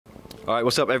All right,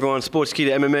 what's up, everyone?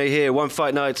 Sportskeeda MMA here. One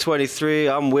Fight Night 23.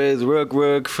 I'm with Reug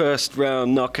Reug. First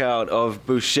round knockout of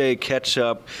Boucher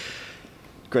Ketchup.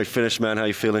 Great finish, man. How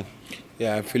you feeling?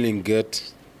 Yeah, I'm feeling good.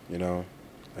 You know,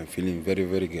 I'm feeling very,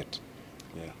 very good.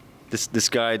 Yeah. This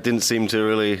guy didn't seem to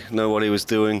really know what he was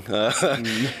doing.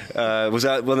 Was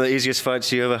that one of the easiest fights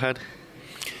you ever had?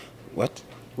 What?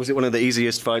 Was it one of the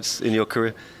easiest fights in your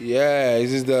career? Yeah,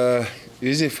 this is the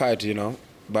easy fight, you know.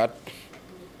 But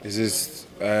this is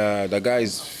the guy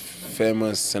is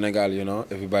famous Senegal, you know.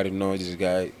 Everybody knows this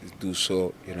guy do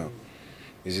so, you know.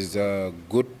 This is a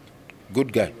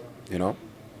good guy, you know.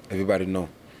 Everybody know,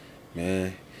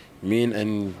 man. Me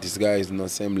and this guy is on the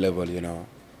same level, you know.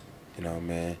 You know,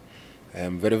 man. I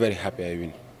am very, very happy I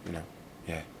win, you know.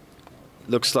 Yeah.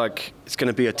 Looks like it's going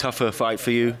to be a tougher fight for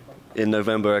you in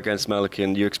November against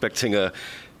Malykhin. You're expecting a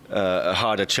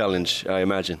harder challenge, I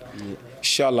imagine.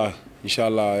 Yeah.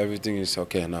 Inshallah, everything is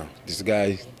okay now. This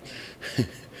guy,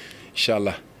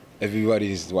 inshallah,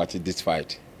 everybody is watching this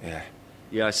fight. Yeah.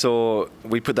 Yeah, I saw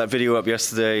we put that video up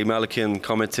yesterday. Malykhin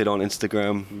commented on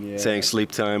Instagram saying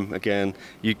sleep time again.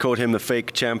 You called him the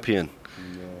fake champion.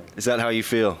 Yeah. Is that how you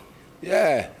feel?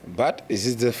 Yeah, but this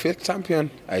is the fake champion.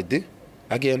 I do.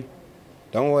 Again.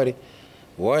 Don't worry.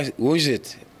 Who is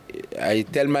it? I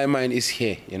tell my mind is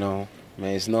here, you know.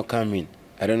 Man, it's not coming.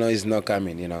 I don't know it's not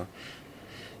coming, you know.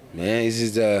 Man, this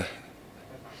is a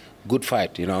good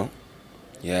fight, you know.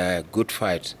 Yeah, good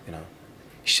fight, you know.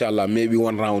 Inshallah, maybe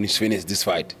one round is finished this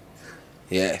fight.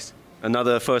 Yes.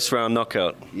 Another first round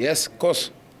knockout. Yes, of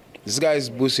course. This guy is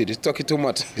bullshit. He's talking too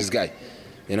much, this guy.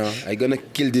 You know, I'm gonna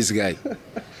kill this guy.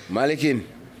 Malykhin,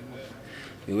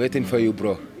 we're waiting for you,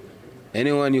 bro.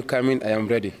 Anyone you come in, I am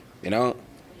ready, you know.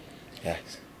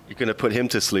 Yes. You're gonna put him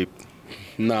to sleep.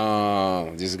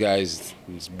 No, this guy is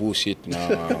bullshit.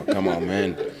 No, come on,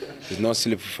 man. It's not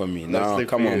sleep for me. No,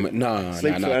 come on, man. No,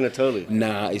 sleep for Anatoly.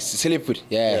 Nah, it's sleep.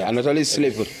 Yeah, Anatoly is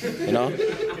sleep. You know,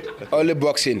 only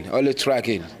boxing, only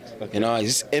tracking. Okay. You know,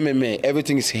 it's MMA.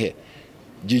 Everything is here.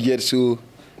 Jiu-jitsu.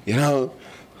 You know,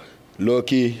 low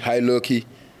key, high low key.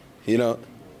 You know,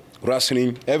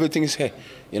 wrestling. Everything is here.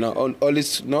 You know, all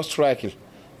it's not striking.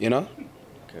 You know,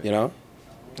 you know.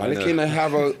 Malykhin,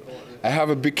 I have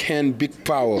a big hand, big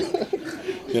power.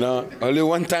 You know, only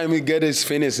one time he get his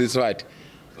finish, it's right.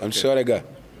 I'm sure I got.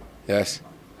 Yes.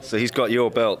 So he's got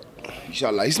your belt.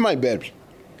 Inshallah, it's my belt.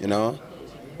 You know,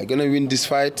 I'm gonna win this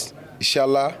fight.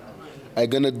 Inshallah, I'm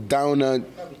gonna down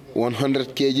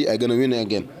 100 kg. I'm gonna win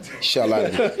again.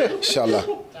 Inshallah.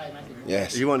 Inshallah.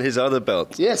 Yes. You want his other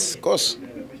belt? Yes, of course.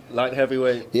 Light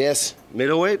heavyweight? Yes.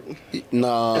 Middleweight?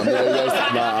 No,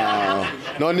 middleweight. No,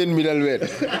 not in middleweight.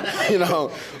 You know,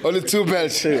 only two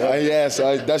belts. Yes,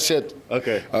 that's it.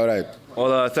 Okay. All right.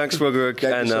 Well, thanks, Reug Reug.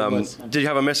 Thank you so much. Did you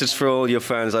have a message for all your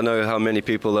fans? I know how many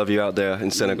people love you out there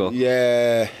in Senegal.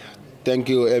 Yeah. Thank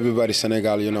you, everybody,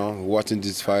 Senegal, you know, watching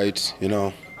this fight, you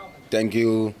know. Thank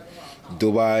you,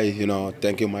 Dubai, you know.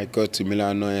 Thank you, my coach,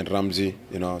 Milano and Ramsey,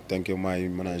 you know. Thank you, my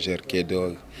manager,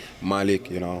 Kedo, Malik,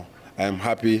 you know. I'm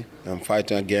happy. I'm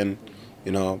fighting again,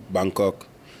 you know, Bangkok.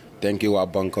 Thank you,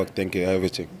 Bangkok. Thank you,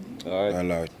 everything. All right. I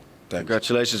love it.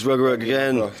 Congratulations, Reug Reug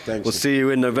again. We'll see you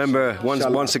in November,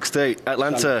 168,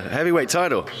 Atlanta heavyweight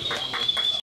title.